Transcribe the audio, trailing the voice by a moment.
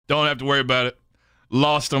Don't have to worry about it.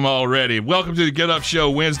 Lost them already. Welcome to the Get Up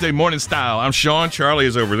Show, Wednesday morning style. I'm Sean. Charlie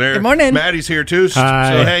is over there. Good morning. Maddie's here too.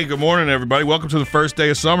 Hi. So, hey, good morning, everybody. Welcome to the first day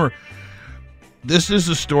of summer. This is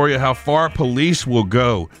the story of how far police will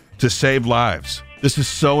go to save lives. This is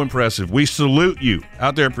so impressive. We salute you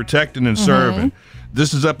out there protecting and serving.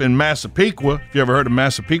 This is up in Massapequa. If you ever heard of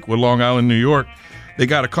Massapequa, Long Island, New York, they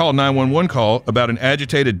got a call, 911 call, about an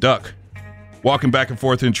agitated duck walking back and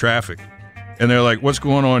forth in traffic. And they're like, what's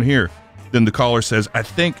going on here? Then the caller says, I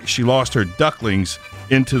think she lost her ducklings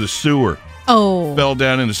into the sewer. Oh. Fell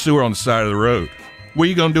down in the sewer on the side of the road. What are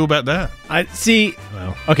you going to do about that? I see.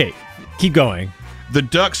 Well, okay, keep going. The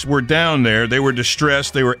ducks were down there. They were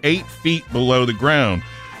distressed. They were 8 feet below the ground.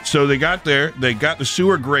 So they got there. They got the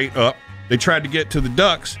sewer grate up. They tried to get to the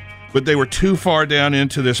ducks, but they were too far down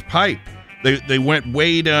into this pipe. They went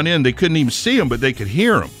way down in. They couldn't even see them, but they could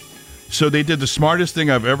hear them. So they did the smartest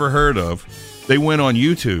thing I've ever heard of. They went on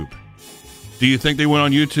YouTube. Do you think they went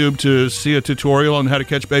on YouTube to see a tutorial on how to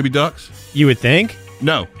catch baby ducks? You would think.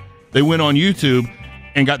 No. They went on YouTube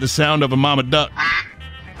and got the sound of a mama duck.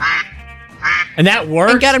 And that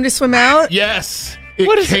worked? And got him to swim out? Yes.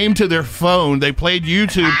 It came to their phone. They played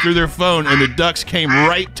YouTube through their phone, and the ducks came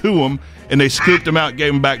right to them, and they scooped them out and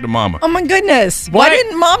gave them back to mama. Oh, my goodness. Why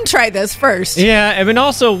didn't Mom try this first? Yeah, I mean,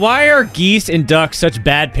 also, why are geese and ducks such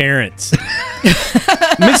bad parents?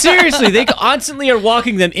 I mean, seriously, they constantly are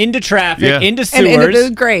walking them into traffic, into sewers. And into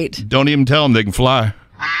the grate. Don't even tell them they can fly.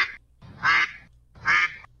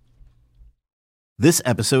 This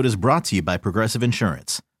episode is brought to you by Progressive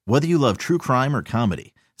Insurance. Whether you love true crime or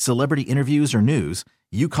comedy, celebrity interviews or news,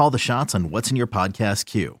 you call the shots on what's in your podcast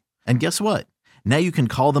queue. And guess what? Now you can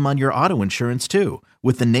call them on your auto insurance too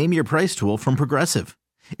with the Name Your Price tool from Progressive.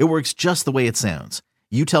 It works just the way it sounds.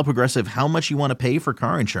 You tell Progressive how much you want to pay for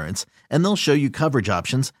car insurance, and they'll show you coverage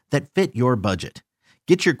options that fit your budget.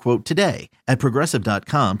 Get your quote today at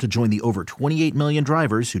Progressive.com to join the over 28 million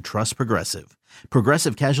drivers who trust Progressive.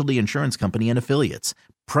 Progressive Casualty Insurance Company and Affiliates.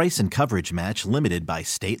 Price and coverage match limited by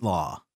state law.